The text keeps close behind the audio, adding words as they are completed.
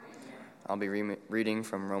I'll be reading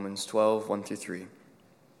from Romans 12, 1 through 3.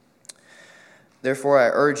 Therefore I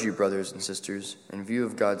urge you, brothers and sisters, in view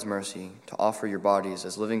of God's mercy, to offer your bodies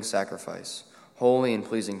as living sacrifice, holy and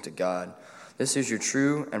pleasing to God. This is your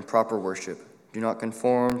true and proper worship. Do not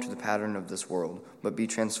conform to the pattern of this world, but be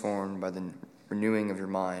transformed by the renewing of your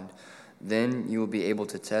mind. Then you will be able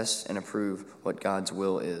to test and approve what God's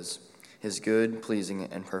will is, his good, pleasing,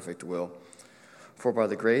 and perfect will. For by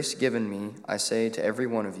the grace given me, I say to every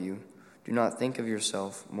one of you, do not think of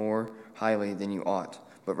yourself more highly than you ought,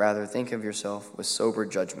 but rather think of yourself with sober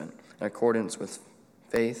judgment. In accordance with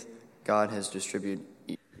faith, God has distributed.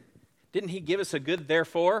 Didn't he give us a good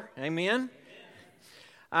therefore? Amen?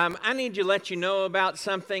 I need to let you know about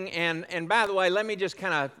something, and by the way, let me just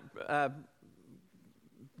kind of,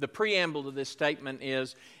 the preamble to this statement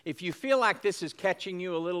is, if you feel like this is catching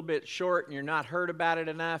you a little bit short and you're not heard about it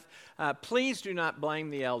enough, please do not blame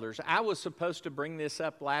the elders. I was supposed to bring this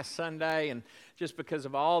up last Sunday, and just because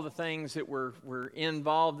of all the things that were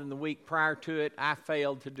involved in the week prior to it, I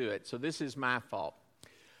failed to do it. So this is my fault.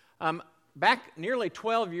 Back nearly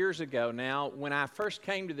 12 years ago now, when I first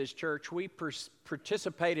came to this church, we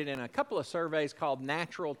participated in a couple of surveys called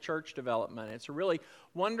Natural Church Development. It's a really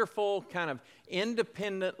wonderful kind of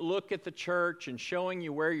independent look at the church and showing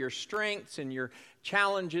you where your strengths and your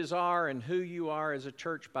challenges are and who you are as a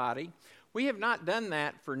church body. We have not done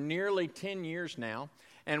that for nearly 10 years now.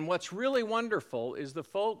 And what's really wonderful is the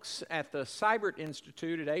folks at the Seibert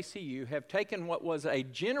Institute at ACU have taken what was a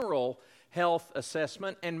general health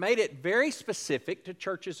assessment and made it very specific to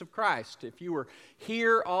Churches of Christ. If you were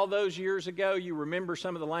here all those years ago, you remember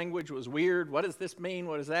some of the language was weird. What does this mean?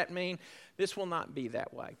 What does that mean? This will not be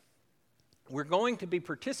that way. We're going to be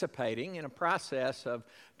participating in a process of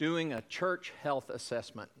doing a church health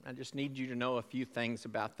assessment. I just need you to know a few things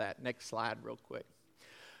about that. Next slide real quick.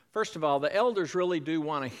 First of all, the elders really do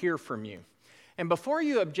want to hear from you. And before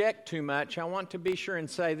you object too much, I want to be sure and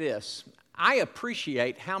say this. I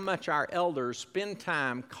appreciate how much our elders spend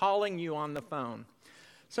time calling you on the phone.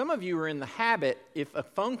 Some of you are in the habit, if a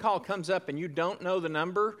phone call comes up and you don't know the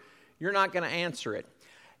number, you're not going to answer it.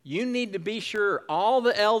 You need to be sure all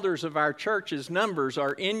the elders of our church's numbers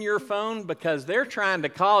are in your phone because they're trying to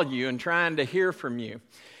call you and trying to hear from you.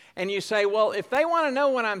 And you say, well, if they want to know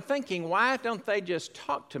what I'm thinking, why don't they just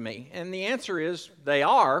talk to me? And the answer is they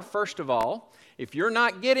are, first of all. If you're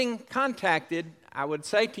not getting contacted, I would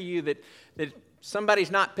say to you that somebody's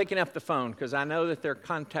not picking up the phone because I know that they're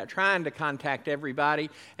trying to contact everybody.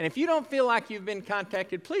 And if you don't feel like you've been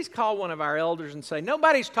contacted, please call one of our elders and say,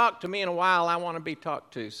 nobody's talked to me in a while, I want to be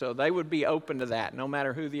talked to. So they would be open to that, no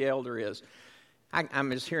matter who the elder is.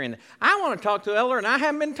 I'm just hearing, I want to talk to an elder and I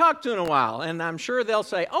haven't been talked to in a while. And I'm sure they'll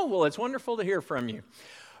say, oh, well, it's wonderful to hear from you.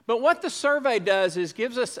 But what the survey does is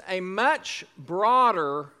gives us a much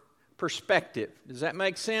broader perspective. Does that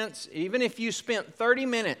make sense? Even if you spent 30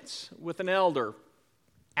 minutes with an elder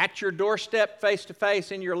at your doorstep,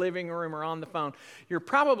 face-to-face, in your living room or on the phone, you're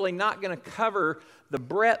probably not going to cover the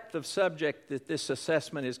breadth of subject that this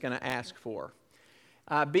assessment is going to ask for.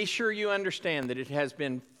 Be sure you understand that it has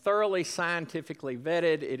been thoroughly scientifically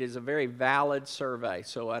vetted. It is a very valid survey,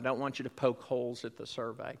 so I don't want you to poke holes at the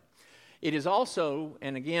survey. It is also,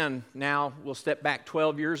 and again, now we'll step back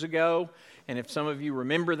 12 years ago, and if some of you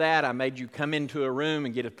remember that, I made you come into a room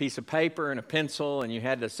and get a piece of paper and a pencil, and you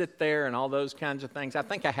had to sit there and all those kinds of things. I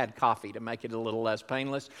think I had coffee to make it a little less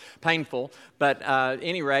painful, but at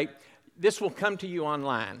any rate, this will come to you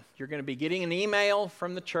online. You're going to be getting an email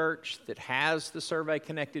from the church that has the survey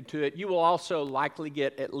connected to it. You will also likely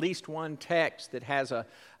get at least one text that has a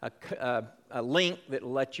link that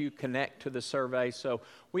will let you connect to the survey. So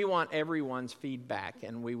we want everyone's feedback,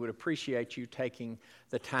 and we would appreciate you taking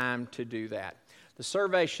the time to do that. The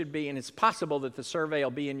survey should be, and it's possible that the survey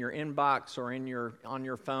will be in your inbox or on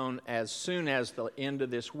your phone as soon as the end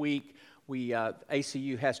of this week.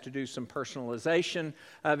 ACU has to do some personalization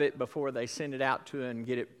of it before they send it out to and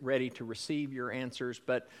get it ready to receive your answers.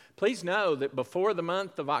 But please know that before the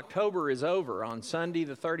month of October is over, on Sunday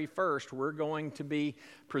the 31st, we're going to be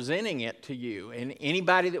presenting it to you. And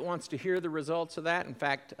anybody that wants to hear the results of that, in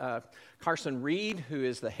fact, Carson Reed, who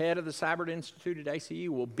is the head of the Seibert Institute at ACU,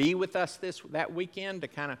 will be with us that weekend to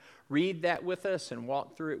kind of read that with us and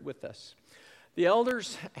walk through it with us. The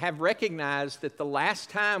elders have recognized that the last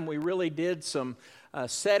time we really did some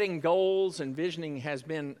setting goals and visioning has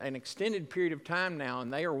been an extended period of time now,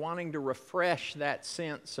 and they are wanting to refresh that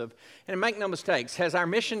sense of, and make no mistakes, has our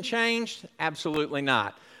mission changed? Absolutely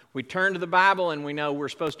not. We turn to the Bible and we know we're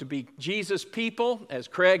supposed to be Jesus people. As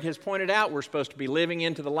Craig has pointed out, we're supposed to be living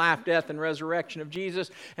into the life, death, and resurrection of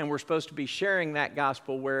Jesus, and we're supposed to be sharing that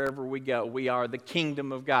gospel wherever we go. We are the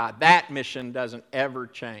kingdom of God. That mission doesn't ever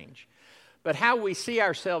change. But how we see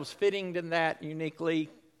ourselves fitting in that uniquely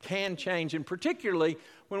can change, and particularly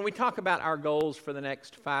when we talk about our goals for the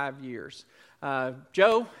next 5 years.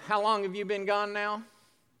 Joe, how long have you been gone now?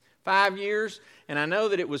 5 years, and I know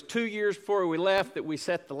that it was 2 years before we left that we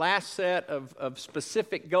set the last set of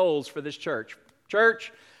specific goals for this church.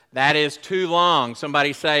 Church, that is too long.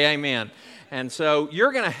 Somebody say amen. And so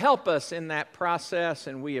you're going to help us in that process,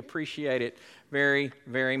 and we appreciate it very,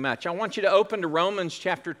 very much. I want you to open to Romans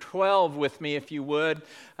chapter 12 with me, if you would.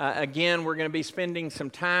 Again, we're going to be spending some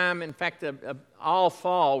time. In fact, all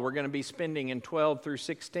fall, we're going to be spending in 12 through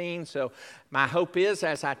 16. So my hope is,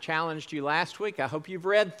 as I challenged you last week, I hope you've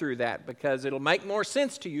read through that, because it'll make more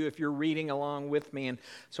sense to you if you're reading along with me. And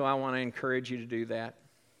so I want to encourage you to do that.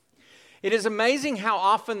 It is amazing how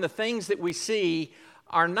often the things that we see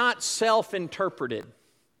are not self-interpreted.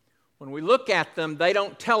 When we look at them, they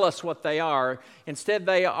don't tell us what they are. Instead,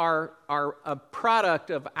 they are a product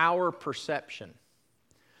of our perception.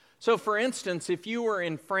 So, for instance, if you were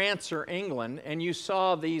in France or England and you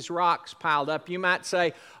saw these rocks piled up, you might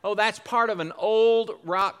say, oh, that's part of an old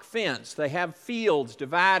rock fence. They have fields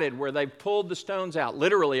divided where they've pulled the stones out,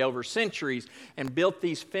 literally over centuries, and built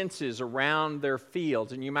these fences around their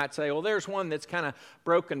fields. And you might say, well, there's one that's kind of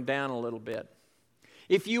broken down a little bit.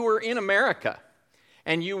 If you were in America,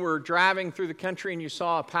 and you were driving through the country and you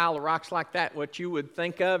saw a pile of rocks like that, what you would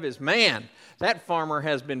think of is, man, that farmer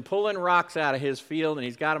has been pulling rocks out of his field and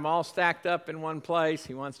he's got them all stacked up in one place.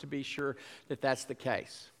 He wants to be sure that that's the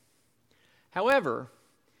case. However,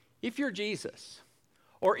 if you're Jesus,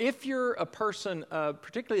 or if you're a person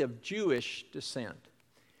particularly of Jewish descent,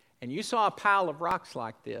 and you saw a pile of rocks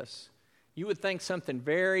like this, you would think something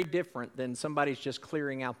very different than somebody's just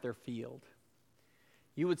clearing out their field.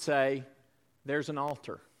 You would say, there's an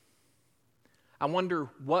altar. I wonder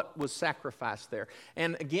what was sacrificed there.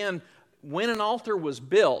 And again, when an altar was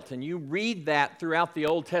built, and you read that throughout the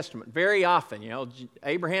Old Testament very often,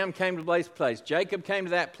 Abraham came to this place, Jacob came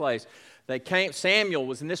to that place, Samuel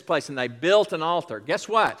was in this place, and they built an altar. Guess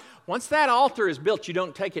what? Once that altar is built, you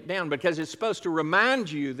don't take it down, because it's supposed to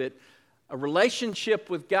remind you that a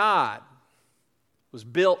relationship with God was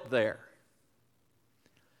built there.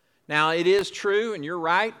 Now, it is true, and you're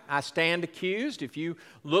right, I stand accused. If you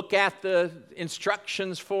look at the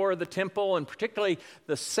instructions for the temple, and particularly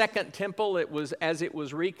the second temple, as it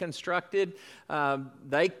was reconstructed,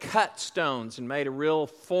 they cut stones and made a real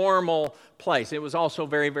formal place. It was also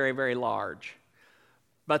very, very, very large.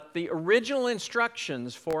 But the original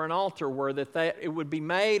instructions for an altar were that it would be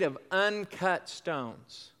made of uncut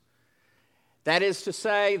stones. That is to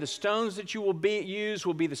say, the stones that you will use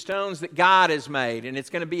will be the stones that God has made, and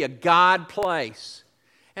it's going to be a God place.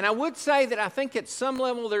 And I would say that I think at some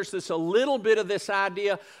level there's a little bit of this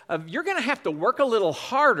idea of you're going to have to work a little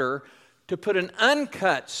harder to put an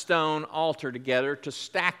uncut stone altar together to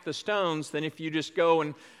stack the stones than if you just go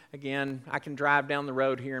and, again, I can drive down the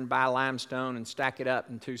road here and buy limestone and stack it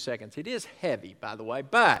up in 2 seconds. It is heavy, by the way,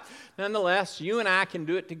 but nonetheless, you and I can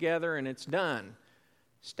do it together and it's done.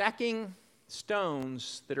 Stacking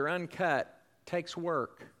stones that are uncut takes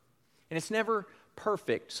work, and it's never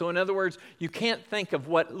perfect. So in other words, you can't think of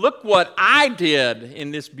look what I did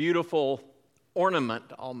in this beautiful ornament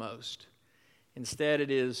almost. Instead,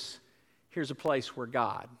 it is, here's a place where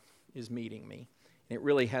God is meeting me, and it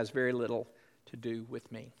really has very little to do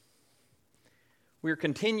with me. We're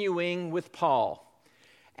continuing with Paul.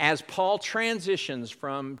 As Paul transitions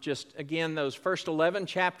from just, again, those first 11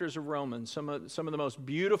 chapters of Romans, some of the most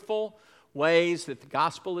beautiful ways that the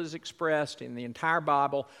gospel is expressed in the entire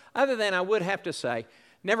Bible, other than, I would have to say,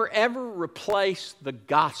 never ever replace the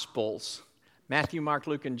Gospels, Matthew, Mark,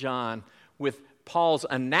 Luke, and John, with Paul's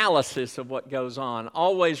analysis of what goes on.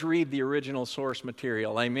 Always read the original source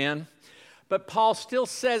material, amen? But Paul still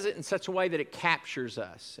says it in such a way that it captures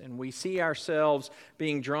us, and we see ourselves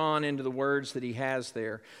being drawn into the words that he has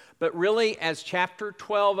there. But really, as chapter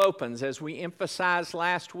 12 opens, as we emphasized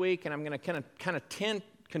last week, and I'm going to kind of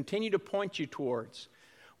continue to point you towards.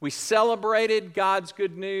 We celebrated God's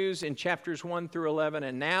good news in chapters 1 through 11,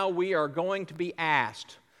 and now we are going to be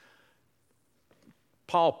asked.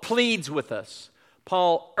 Paul pleads with us.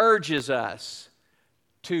 Paul urges us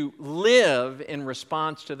to live in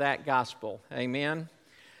response to that gospel. Amen?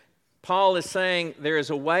 Paul is saying there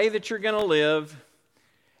is a way that you're going to live,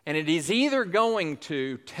 and it is either going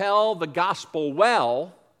to tell the gospel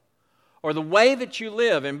well, or the way that you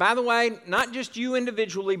live, and by the way, not just you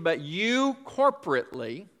individually, but you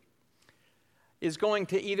corporately, is going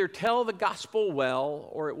to either tell the gospel well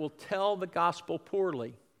or it will tell the gospel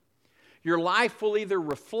poorly. Your life will either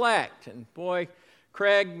reflect, and boy,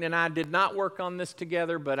 Craig and I did not work on this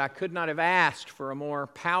together, but I could not have asked for a more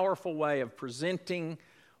powerful way of presenting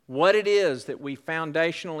what it is that we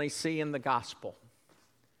foundationally see in the gospel.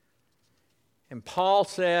 And Paul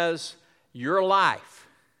says, your life,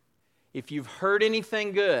 if you've heard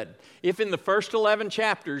anything good, if in the first 11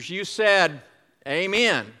 chapters you said,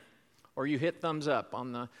 amen, or you hit thumbs up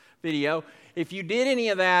on the video, if you did any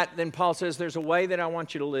of that, then Paul says there's a way that I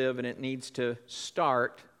want you to live, and it needs to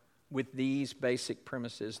start with these basic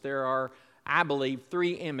premises. There are, I believe,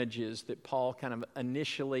 3 images that Paul kind of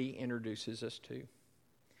initially introduces us to.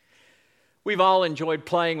 We've all enjoyed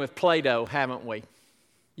playing with Play-Doh, haven't we?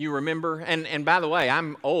 You remember? And by the way,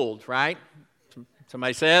 I'm old, right?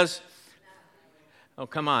 Somebody says? Oh,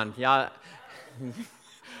 come on. Y'all.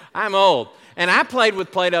 I'm old. And I played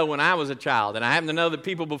with Play-Doh when I was a child. And I happen to know that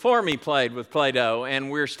people before me played with Play-Doh. And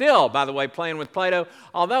we're still, by the way, playing with Play-Doh.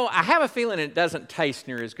 Although I have a feeling it doesn't taste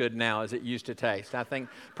near as good now as it used to taste. I think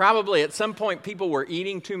probably at some point people were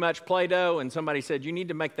eating too much Play-Doh. And somebody said, you need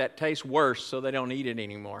to make that taste worse so they don't eat it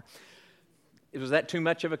anymore. Was that too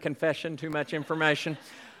much of a confession, too much information?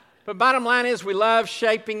 But bottom line is we love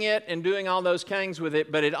shaping it and doing all those things with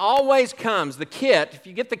it, but it always comes, the kit, if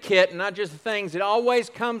you get the kit and not just the things, it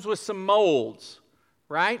always comes with some molds,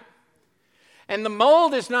 right? And the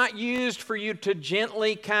mold is not used for you to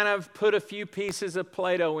gently kind of put a few pieces of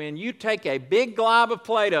Play-Doh in. You take a big glob of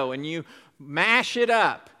Play-Doh and you mash it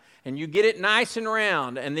up and you get it nice and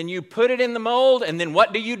round and then you put it in the mold and then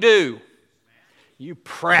what do? You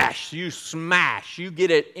press, you smash, you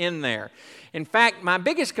get it in there. In fact, my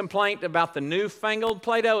biggest complaint about the newfangled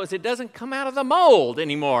Play-Doh is it doesn't come out of the mold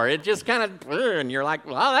anymore. It just kind of, and you're like,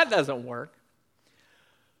 well, that doesn't work.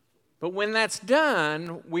 But when that's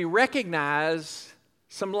done, we recognize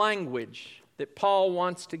some language that Paul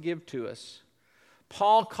wants to give to us.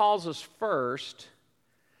 Paul calls us first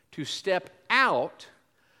to step out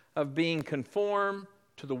of being conformed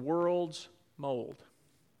to the world's mold.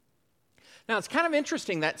 Now, it's kind of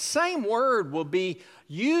interesting. That same word will be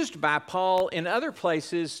used by Paul in other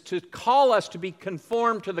places to call us to be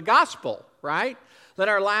conformed to the gospel, right? Let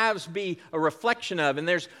our lives be a reflection of. And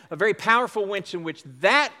there's a very powerful winch in which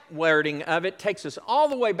that wording of it takes us all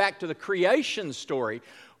the way back to the creation story,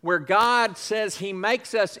 where God says He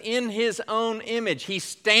makes us in His own image. He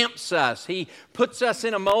stamps us. He puts us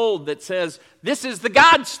in a mold that says, this is the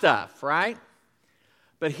God stuff, right?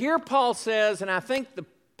 But here Paul says, and I think the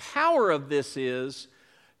power of this is,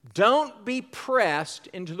 don't be pressed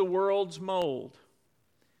into the world's mold.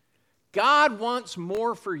 God wants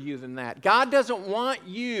more for you than that. God doesn't want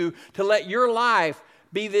you to let your life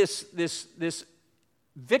be this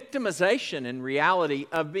victimization in reality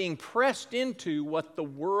of being pressed into what the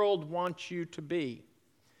world wants you to be.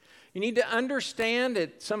 You need to understand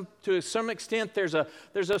to some extent there's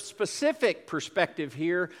a specific perspective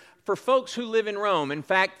here for folks who live in Rome. In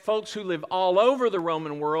fact, folks who live all over the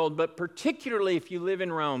Roman world, but particularly if you live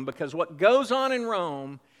in Rome, because what goes on in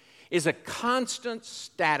Rome is a constant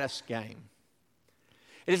status game.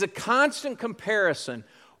 It is a constant comparison.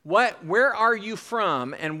 Where are you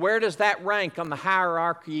from, and where does that rank on the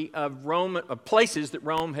hierarchy of places that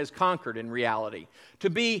Rome has conquered in reality?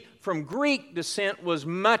 To be from Greek descent was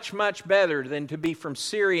much, much better than to be from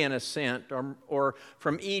Syrian descent or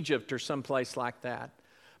from Egypt or someplace like that.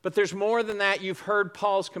 But there's more than that. You've heard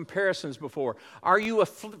Paul's comparisons before. Are you a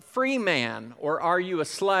free man or are you a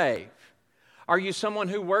slave? Are you someone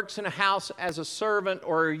who works in a house as a servant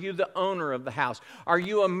or are you the owner of the house? Are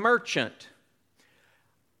you a merchant?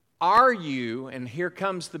 Are you, and here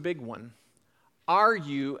comes the big one, are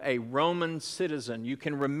you a Roman citizen? You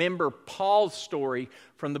can remember Paul's story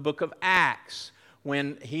from the book of Acts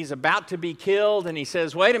when he's about to be killed and he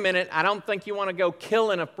says, wait a minute, I don't think you want to go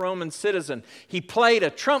killing a Roman citizen. He played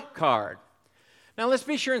a trump card. Now let's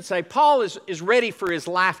be sure and say Paul is ready for his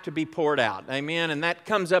life to be poured out. Amen. And that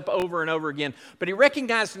comes up over and over again. But he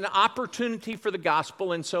recognized an opportunity for the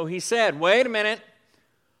gospel, and so he said, wait a minute,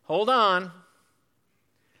 hold on.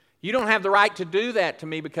 You don't have the right to do that to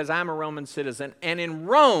me because I'm a Roman citizen. And in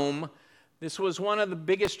Rome, this was one of the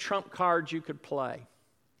biggest trump cards you could play.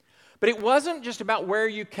 But it wasn't just about where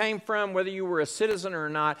you came from, whether you were a citizen or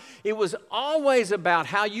not. It was always about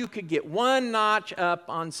how you could get one notch up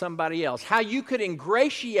on somebody else, how you could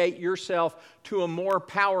ingratiate yourself to a more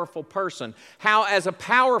powerful person, how as a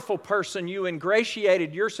powerful person you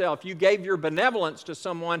ingratiated yourself, you gave your benevolence to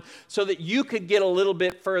someone so that you could get a little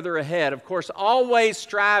bit further ahead. Of course, always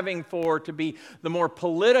striving to be the more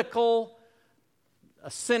political, a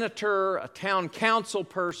senator, a town council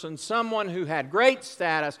person, someone who had great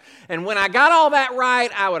status, and when I got all that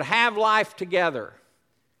right, I would have life together.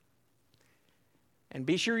 And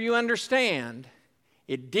be sure you understand,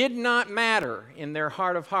 it did not matter in their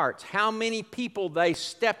heart of hearts how many people they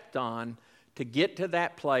stepped on to get to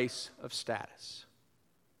that place of status.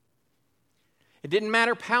 It didn't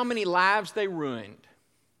matter how many lives they ruined.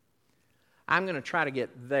 I'm going to try to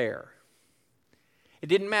get there. It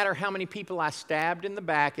didn't matter how many people I stabbed in the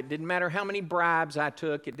back. It didn't matter how many bribes I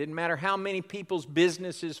took. It didn't matter how many people's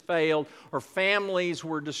businesses failed or families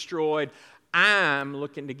were destroyed. I'm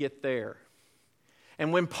looking to get there.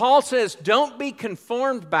 And when Paul says, don't be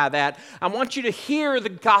conformed by that, I want you to hear the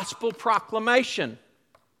gospel proclamation.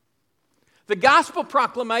 The gospel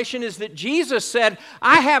proclamation is that Jesus said,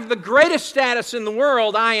 I have the greatest status in the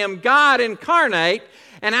world. I am God incarnate,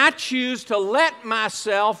 and I choose to let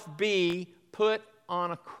myself be put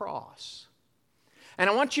on a cross. And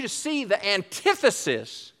I want you to see the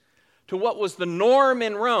antithesis to what was the norm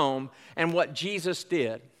in Rome and what Jesus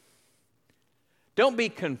did. Don't be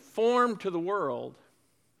conformed to the world.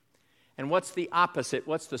 And what's the opposite?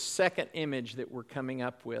 What's the second image that we're coming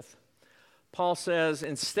up with? Paul says,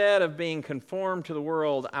 instead of being conformed to the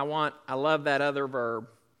world, I love that other verb,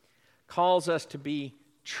 calls us to be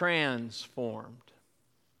transformed.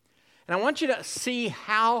 And I want you to see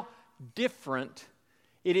how different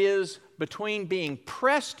it is between being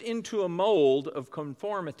pressed into a mold of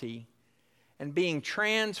conformity and being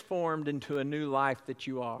transformed into a new life that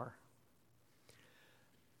you are.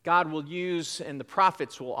 God will use, and the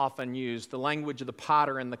prophets will often use, the language of the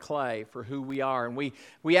potter and the clay for who we are. And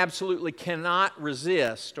we absolutely cannot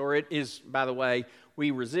resist, or it is, by the way, we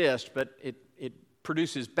resist, but it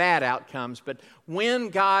produces bad outcomes. But when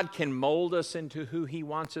God can mold us into who He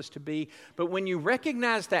wants us to be, but when you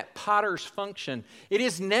recognize that potter's function, it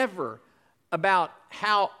is never about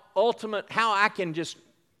how I can just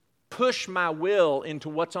push my will into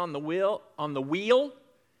what's on the wheel.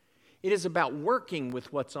 It is about working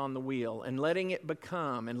with what's on the wheel and letting it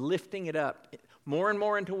become and lifting it up more and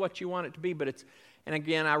more into what you want it to be. And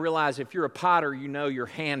again, I realize if you're a potter, you know your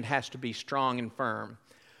hand has to be strong and firm.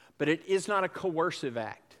 But it is not a coercive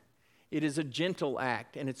act. It is a gentle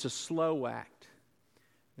act, and it's a slow act.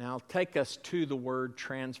 Now, I'll take us to the word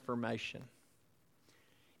transformation.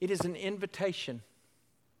 It is an invitation.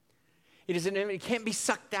 It can't be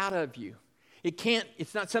sucked out of you.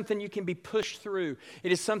 It's not something you can be pushed through.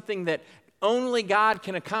 It is something that only God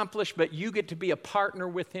can accomplish, but you get to be a partner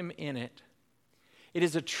with Him in it. It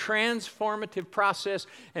is a transformative process.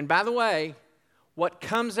 And by the way, what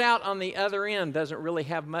comes out on the other end doesn't really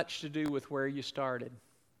have much to do with where you started.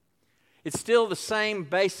 It's still the same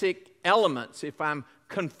basic elements if I'm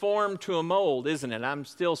conformed to a mold, isn't it? I'm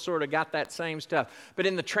still sort of got that same stuff. But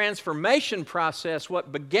in the transformation process,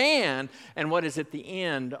 what began and what is at the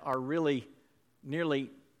end are really nearly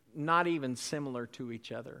not even similar to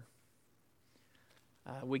each other.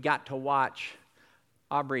 We got to watch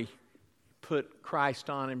Aubrey put Christ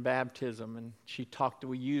on in baptism, and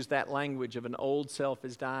we used that language of an old self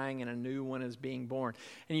is dying and a new one is being born.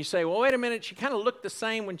 And you say, well, wait a minute, she kind of looked the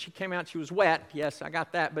same when she came out. She was wet. Yes, I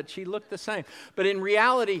got that, but she looked the same. But in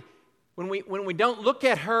reality, when we don't look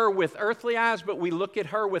at her with earthly eyes, but we look at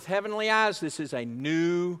her with heavenly eyes, this is a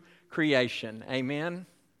new creation. Amen?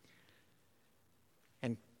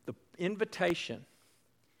 And the invitation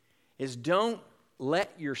is don't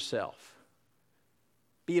let yourself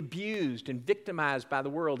be abused and victimized by the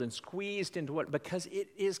world and squeezed into because it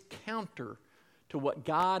is counter to what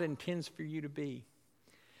God intends for you to be.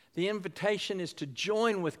 The invitation is to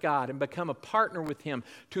join with God and become a partner with Him,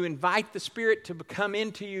 to invite the Spirit to come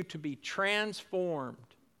into you, to be transformed.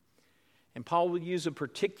 And Paul will use a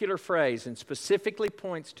particular phrase and specifically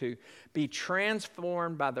points to be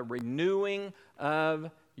transformed by the renewing of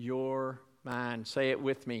your mind. Say it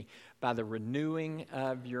with me, by the renewing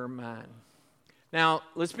of your mind. Now,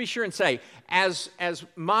 let's be sure and say, as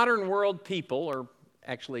modern world people, or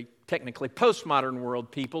actually technically postmodern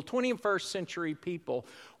world people, 21st century people,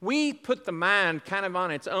 we put the mind kind of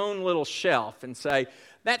on its own little shelf and say,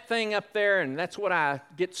 that thing up there, and that's what I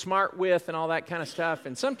get smart with and all that kind of stuff.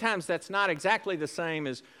 And sometimes that's not exactly the same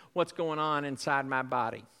as what's going on inside my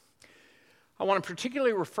body. I want to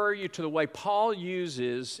particularly refer you to the way Paul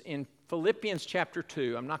uses in Philippians chapter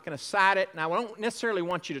 2. I'm not going to cite it, and I don't necessarily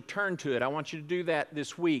want you to turn to it. I want you to do that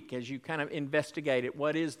this week as you kind of investigate it.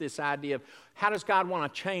 What is this idea of how does God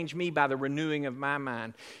want to change me by the renewing of my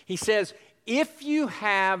mind? He says, if you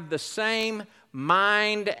have the same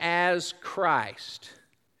mind as Christ.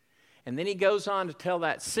 And then he goes on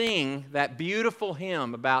to sing that beautiful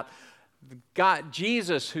hymn about God,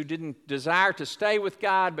 Jesus, who didn't desire to stay with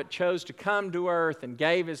God but chose to come to earth and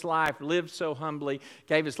gave his life, lived so humbly,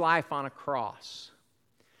 gave his life on a cross.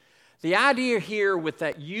 The idea here with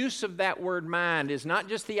that use of that word mind is not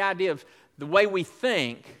just the idea of the way we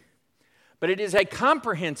think, but it is a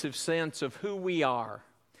comprehensive sense of who we are.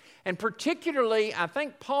 And particularly, I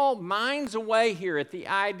think Paul minds away here at the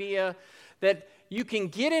idea that you can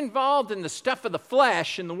get involved in the stuff of the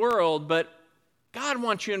flesh in the world, but God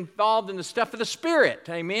wants you involved in the stuff of the Spirit.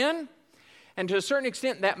 Amen? And to a certain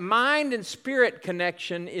extent, that mind and spirit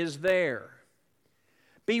connection is there.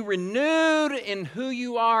 Be renewed in who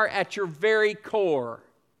you are at your very core.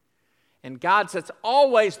 And that's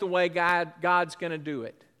always the way God's going to do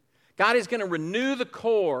it. God is going to renew the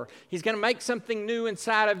core. He's going to make something new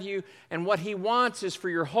inside of you. And what he wants is for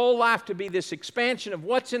your whole life to be this expansion of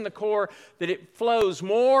what's in the core, that it flows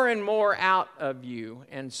more and more out of you.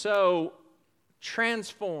 And so,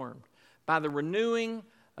 transformed by the renewing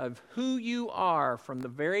of who you are from the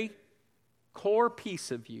very core piece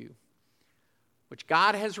of you, which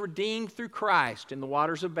God has redeemed through Christ in the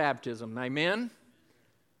waters of baptism. Amen?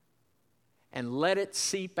 And let it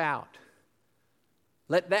seep out.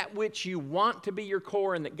 Let that which you want to be your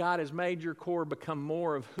core and that God has made your core become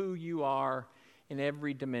more of who you are in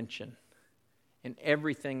every dimension, in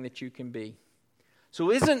everything that you can be.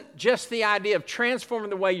 So it isn't just the idea of transforming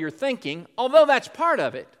the way you're thinking, although that's part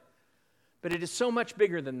of it, but it is so much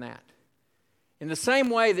bigger than that. In the same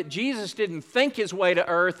way that Jesus didn't think his way to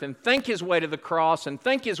earth and think his way to the cross and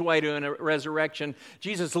think his way to a resurrection,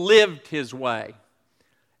 Jesus lived his way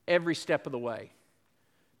every step of the way.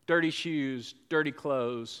 Dirty shoes, dirty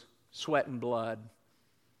clothes, sweat and blood,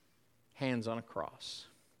 hands on a cross.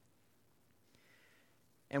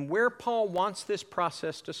 And where Paul wants this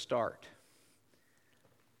process to start,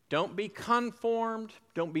 don't be conformed,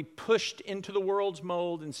 don't be pushed into the world's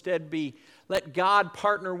mold. Instead, let God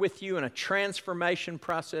partner with you in a transformation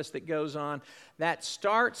process that goes on. That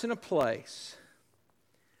starts in a place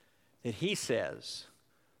that he says,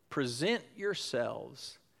 present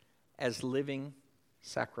yourselves as living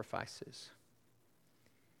sacrifices.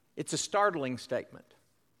 It's a startling statement.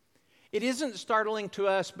 It isn't startling to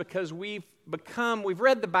us because we've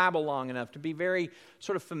read the Bible long enough to be very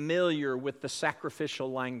sort of familiar with the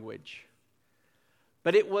sacrificial language.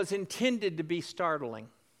 But it was intended to be startling.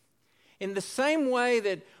 In the same way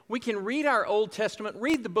that we can read our Old Testament,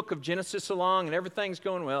 read the book of Genesis along and everything's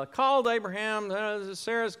going well. Called Abraham,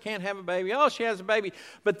 Sarah can't have a baby. Oh, she has a baby.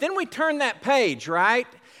 But then we turn that page, right?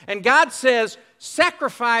 And God says,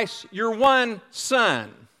 sacrifice your one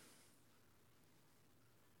son.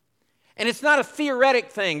 And it's not a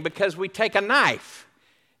theoretic thing because we take a knife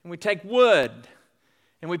and we take wood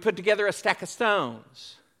and we put together a stack of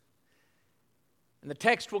stones. And the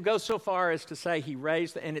text will go so far as to say he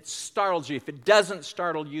raised, and it startles you. If it doesn't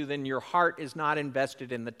startle you, then your heart is not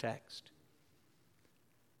invested in the text.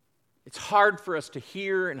 It's hard for us to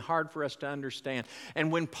hear and hard for us to understand.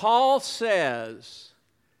 And when Paul says,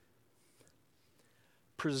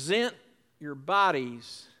 present your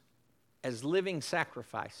bodies as living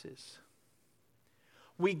sacrifices,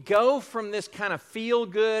 we go from this kind of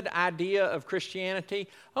feel-good idea of Christianity.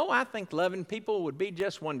 Oh, I think loving people would be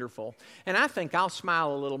just wonderful. And I think I'll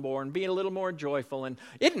smile a little more and be a little more joyful. And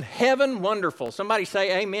isn't heaven wonderful? Somebody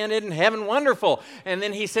say amen, isn't heaven wonderful? And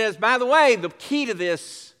then he says, by the way, the key to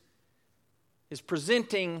this is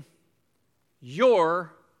presenting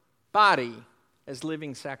your body as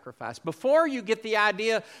living sacrifice. Before you get the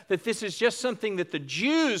idea that this is just something that the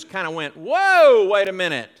Jews kind of went, whoa, wait a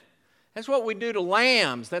minute. That's what we do to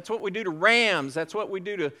lambs. That's what we do to rams. That's what we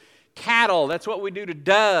do to cattle. That's what we do to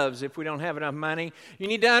doves if we don't have enough money. You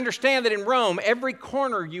need to understand that in Rome, every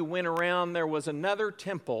corner you went around, there was another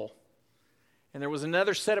temple. And there was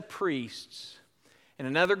another set of priests. And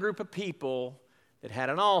another group of people that had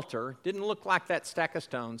an altar. Didn't look like that stack of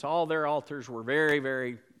stones. All their altars were very,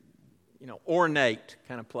 very, ornate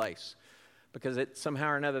kind of place. Because it somehow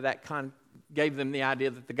or another that gave them the idea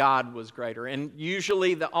that the God was greater. And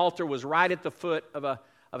usually the altar was right at the foot of a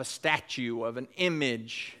statue, of an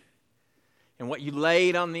image. And what you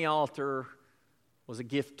laid on the altar was a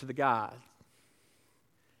gift to the God.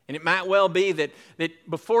 And it might well be that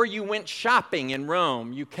before you went shopping in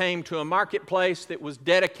Rome, you came to a marketplace that was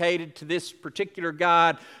dedicated to this particular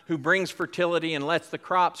God who brings fertility and lets the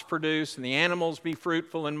crops produce and the animals be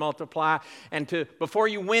fruitful and multiply. And before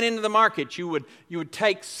you went into the market, you would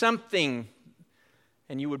take something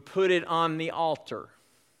and you would put it on the altar.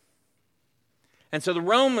 And so the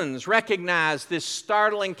Romans recognized this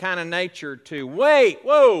startling kind of nature to, wait,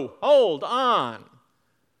 whoa, hold on.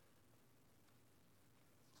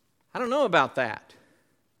 I don't know about that.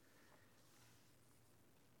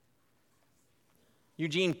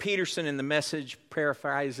 Eugene Peterson in The Message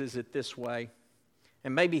paraphrases it this way,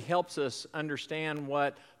 and maybe helps us understand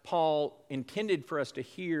what Paul intended for us to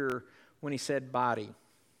hear when he said body.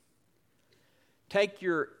 Take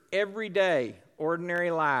your everyday, ordinary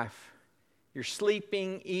life, your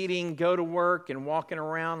sleeping, eating, go to work, and walking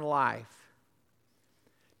around life.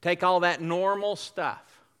 Take all that normal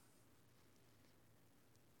stuff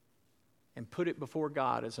and put it before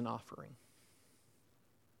God as an offering.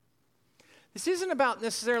 This isn't about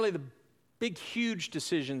necessarily the big, huge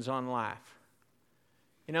decisions on life.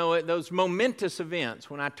 You know, those momentous events.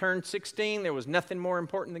 When I turned 16, there was nothing more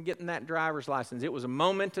important than getting that driver's license. It was a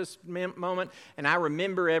momentous moment, and I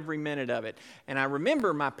remember every minute of it. And I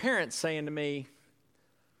remember my parents saying to me,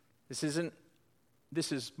 this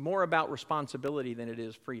is more about responsibility than it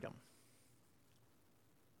is freedom.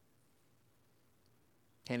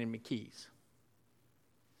 Handing me keys.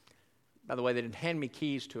 By the way, they didn't hand me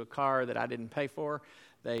keys to a car that I didn't pay for.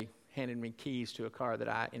 They handed me keys to a car that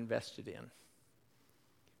I invested in.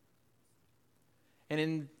 And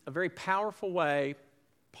in a very powerful way,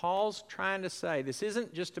 Paul's trying to say this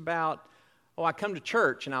isn't just about, oh, I come to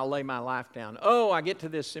church and I'll lay my life down. Oh, I get to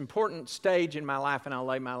this important stage in my life and I'll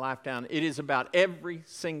lay my life down. It is about every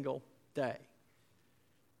single day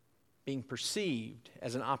being perceived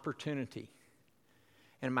as an opportunity.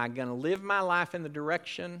 And am I going to live my life in the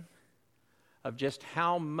direction of just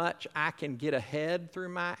how much I can get ahead through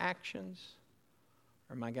my actions?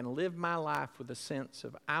 Or am I going to live my life with a sense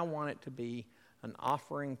of I want it to be an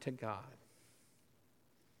offering to God?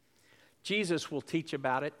 Jesus will teach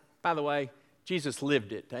about it. By the way, Jesus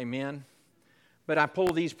lived it, amen? But I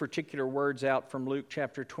pull these particular words out from Luke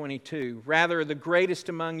chapter 22. Rather, the greatest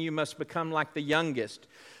among you must become like the youngest.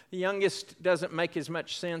 The youngest doesn't make as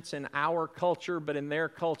much sense in our culture, but in their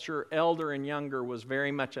culture, elder and younger was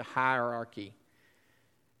very much a hierarchy.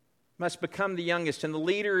 Must become the youngest, and the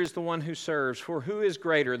leader is the one who serves. For who is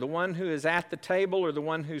greater, the one who is at the table or the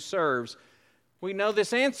one who serves? We know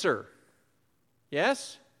this answer.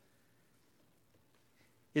 Yes?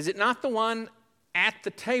 Is it not the one at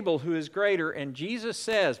the table who is greater? And Jesus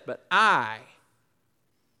says, but I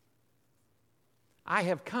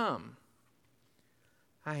have come.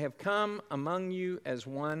 I have come among you as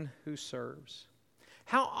one who serves.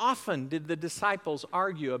 How often did the disciples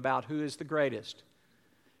argue about who is the greatest?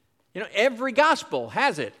 You know, every gospel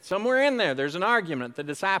has it. Somewhere in there, there's an argument the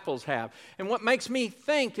disciples have. And what makes me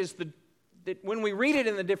think is that when we read it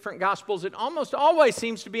in the different gospels, it almost always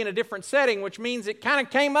seems to be in a different setting, which means it kind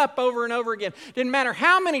of came up over and over again. Didn't matter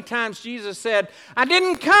how many times Jesus said, I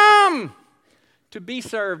didn't come to be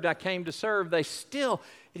served, I came to serve. It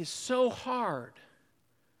is so hard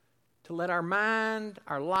to let our mind,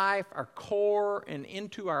 our life, our core, and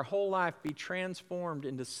into our whole life be transformed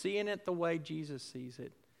into seeing it the way Jesus sees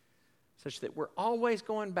it, such that we're always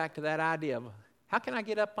going back to that idea of, how can I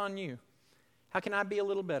get up on you? How can I be a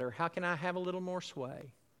little better? How can I have a little more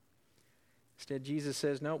sway? Instead, Jesus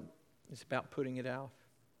says, no, it's about putting it off.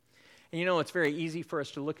 And you know, it's very easy for us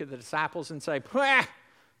to look at the disciples and say,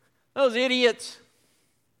 those idiots.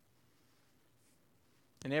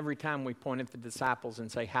 And every time we point at the disciples and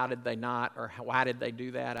say, how did they not, or why did they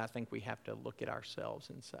do that, I think we have to look at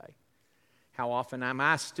ourselves and say, how often am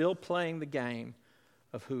I still playing the game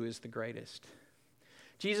of who is the greatest?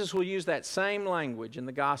 Jesus will use that same language in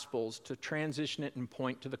the Gospels to transition it and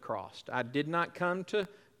point to the cross. I did not come to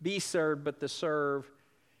be served, but to serve.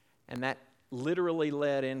 And that literally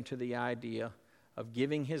led into the idea of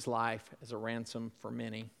giving his life as a ransom for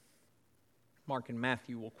many. Mark and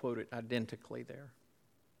Matthew will quote it identically there.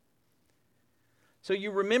 So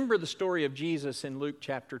you remember the story of Jesus in Luke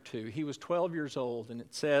chapter 2. He was 12 years old, and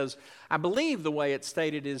it says, I believe the way it's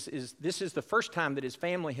stated is this is the first time that his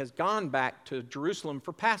family has gone back to Jerusalem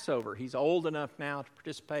for Passover. He's old enough now to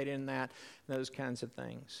participate in that, those kinds of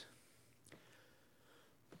things.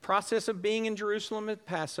 The process of being in Jerusalem at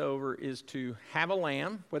Passover is to have a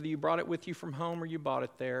lamb, whether you brought it with you from home or you bought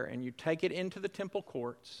it there, and you take it into the temple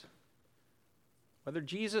courts. Whether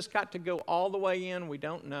Jesus got to go all the way in, we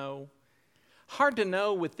don't know. Hard to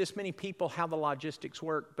know with this many people how the logistics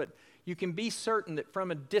work, but you can be certain that from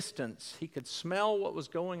a distance he could smell what was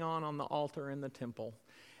going on the altar in the temple.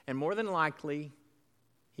 And more than likely,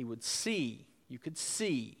 you could see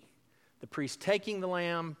the priest taking the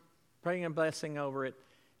lamb, praying a blessing over it,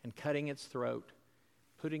 and cutting its throat,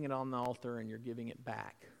 putting it on the altar, and you're giving it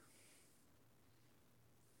back.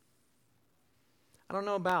 I don't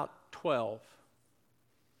know about 12.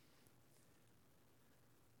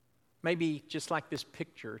 Maybe just like this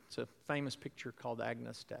picture, it's a famous picture called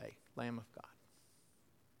Agnus Dei, Lamb of God.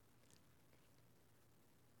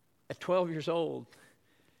 At 12 years old,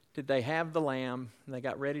 did they have the lamb, and they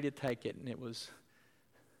got ready to take it, and it was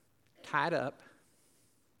tied up,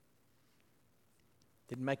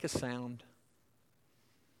 didn't make a sound,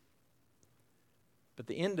 but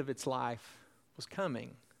the end of its life was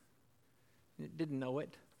coming. It didn't know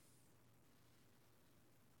it.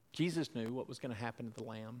 Jesus knew what was going to happen to the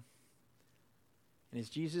lamb. And as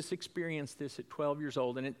Jesus experienced this at 12 years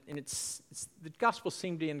old, and the Gospels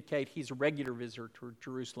seem to indicate he's a regular visitor to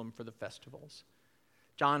Jerusalem for the festivals.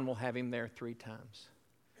 John will have him there 3 times,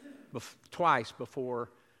 twice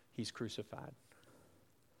before he's crucified.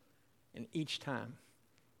 And each time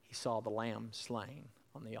he saw the lamb slain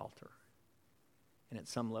on the altar. And at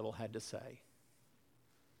some level had to say,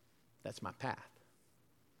 that's my path.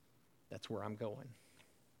 That's where I'm going.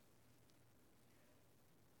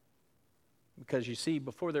 Because you see,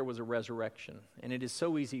 before there was a resurrection, and it is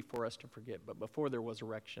so easy for us to forget, but before there was a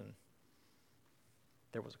resurrection,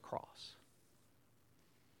 there was a cross.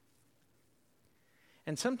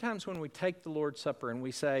 And sometimes when we take the Lord's Supper and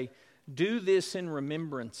we say, do this in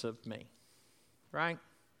remembrance of me, right?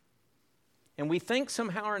 And we think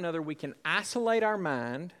somehow or another we can isolate our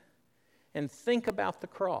mind and think about the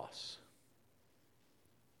cross.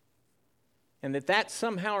 And that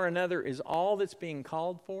somehow or another is all that's being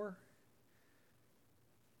called for.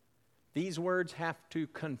 These words have to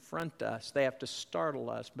confront us. They have to startle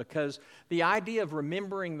us, because the idea of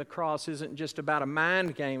remembering the cross isn't just about a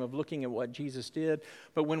mind game of looking at what Jesus did,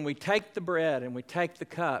 but when we take the bread and we take the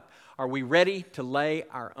cup, are we ready to lay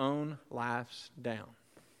our own lives down?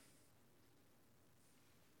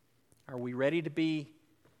 Are we ready to be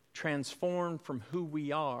transformed from who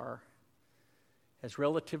we are as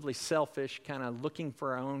relatively selfish, kind of looking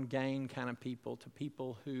for our own gain kind of people, to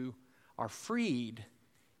people who are freed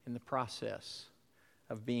in the process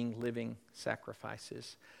of being living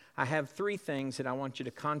sacrifices? I have 3 things that I want you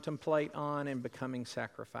to contemplate on in becoming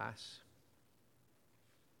sacrifice.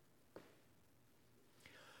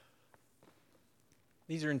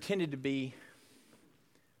 These are intended to be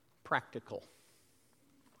practical,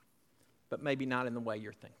 but maybe not in the way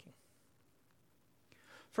you're thinking.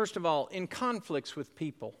 First of all, in conflicts with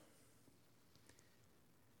people,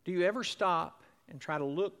 do you ever stop and try to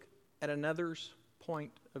look at another's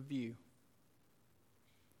point of view?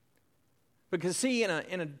 Because see,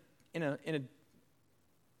 in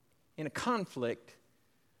a conflict,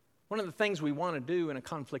 one of the things we want to do in a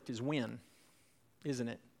conflict is win, isn't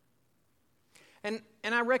it? And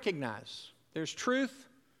I recognize there's truth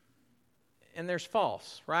and there's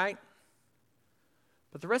false, right?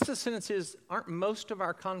 But the rest of the sentence is, aren't most of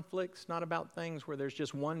our conflicts not about things where there's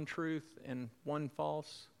just one truth and one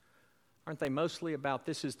false? Aren't they mostly about,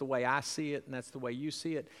 this is the way I see it and that's the way you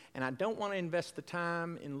see it? And I don't want to invest the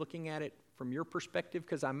time in looking at it from your perspective,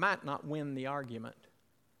 because I might not win the argument.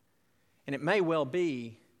 And it may well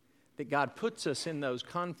be that God puts us in those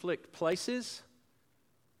conflict places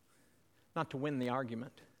not to win the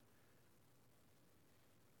argument,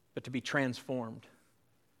 but to be transformed.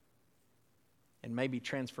 And maybe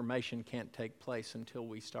transformation can't take place until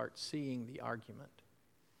we start seeing the argument,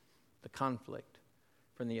 the conflict,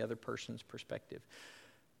 from the other person's perspective.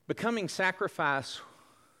 Becoming sacrifice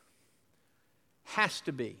has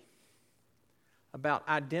to be about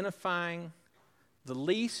identifying the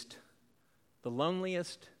least, the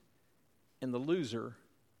loneliest, and the loser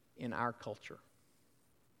in our culture.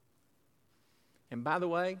 And by the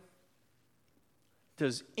way,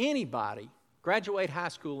 does anybody graduate high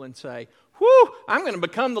school and say, whoo, I'm going to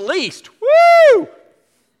become the least, woo!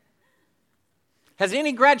 Has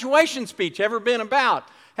any graduation speech ever been about,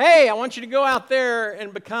 hey, I want you to go out there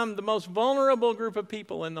and become the most vulnerable group of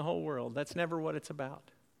people in the whole world? That's never what it's about.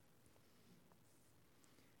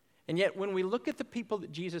 And yet, when we look at the people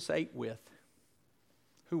that Jesus ate with,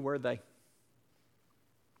 who were they?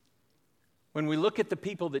 When we look at the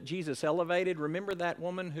people that Jesus elevated, remember that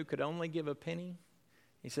woman who could only give a penny?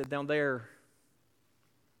 He said, down there.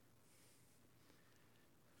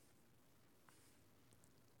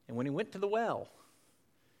 And when he went to the well,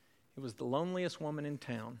 it was the loneliest woman in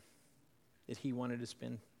town that he wanted to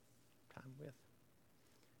spend time with.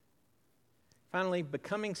 Finally,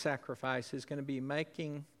 becoming sacrifice is going to be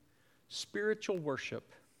making spiritual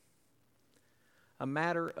worship a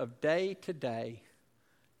matter of day to day,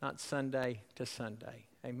 not Sunday to Sunday.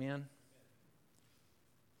 Amen?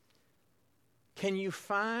 Can you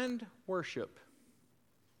find worship?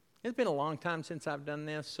 It's been a long time since I've done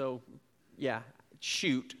this, so yeah,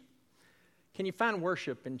 shoot. Can you find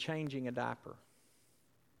worship in changing a diaper?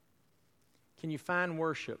 Can you find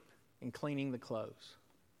worship in cleaning the clothes?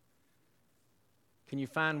 Can you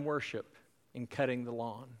find worship in cutting the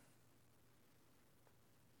lawn?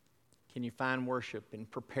 Can you find worship in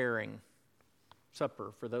preparing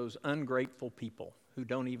supper for those ungrateful people who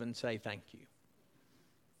don't even say thank you?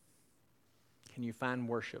 Can you find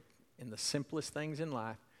worship in the simplest things in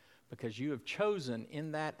life because you have chosen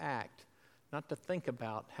in that act not to think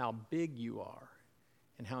about how big you are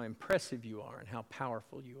and how impressive you are and how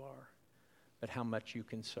powerful you are, but how much you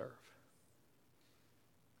can serve?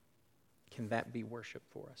 Can that be worship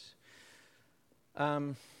for us?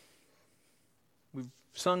 We've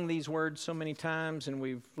sung these words so many times and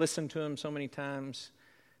we've listened to them so many times,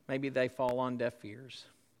 maybe they fall on deaf ears.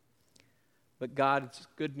 But God's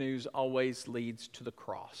good news always leads to the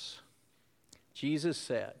cross. Jesus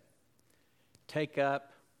said, take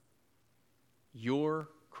up your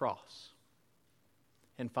cross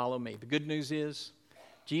and follow me. The good news is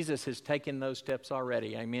Jesus has taken those steps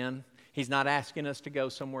already. Amen. He's not asking us to go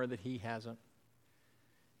somewhere that he hasn't.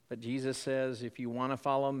 But Jesus says, if you want to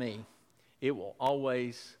follow me, it will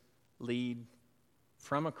always lead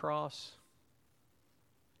from a cross,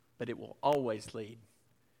 but it will always lead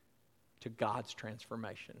to God's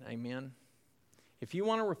transformation. Amen. If you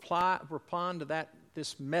want to respond to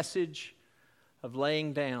this message of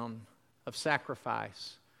laying down, of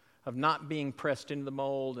sacrifice, of not being pressed into the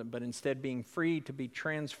mold, but instead being free to be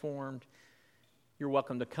transformed, you're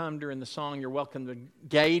welcome to come during the song. You're welcome to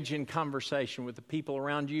engage in conversation with the people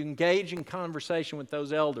around you. Engage in conversation with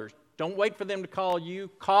those elders. Don't wait for them to call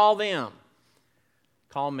you. Call them.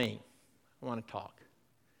 Call me. I want to talk.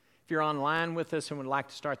 If you're online with us and would like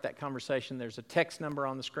to start that conversation, there's a text number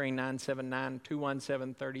on the screen,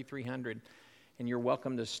 979-217-3300, and you're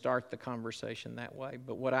welcome to start the conversation that way.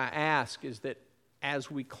 But what I ask is that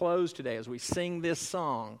as we close today, as we sing this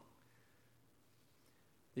song,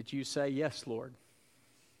 that you say, yes, Lord.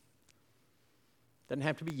 Doesn't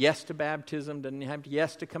have to be yes to baptism, doesn't have to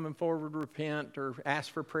yes to coming forward to repent or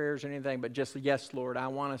ask for prayers or anything, but just yes, Lord, I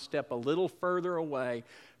want to step a little further away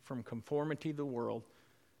from conformity to the world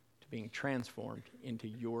to being transformed into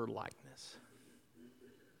your likeness.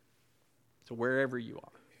 So wherever you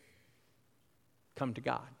are, come to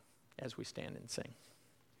God as we stand and sing.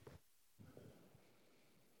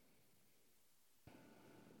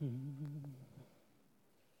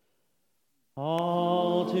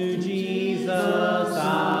 All to Jesus.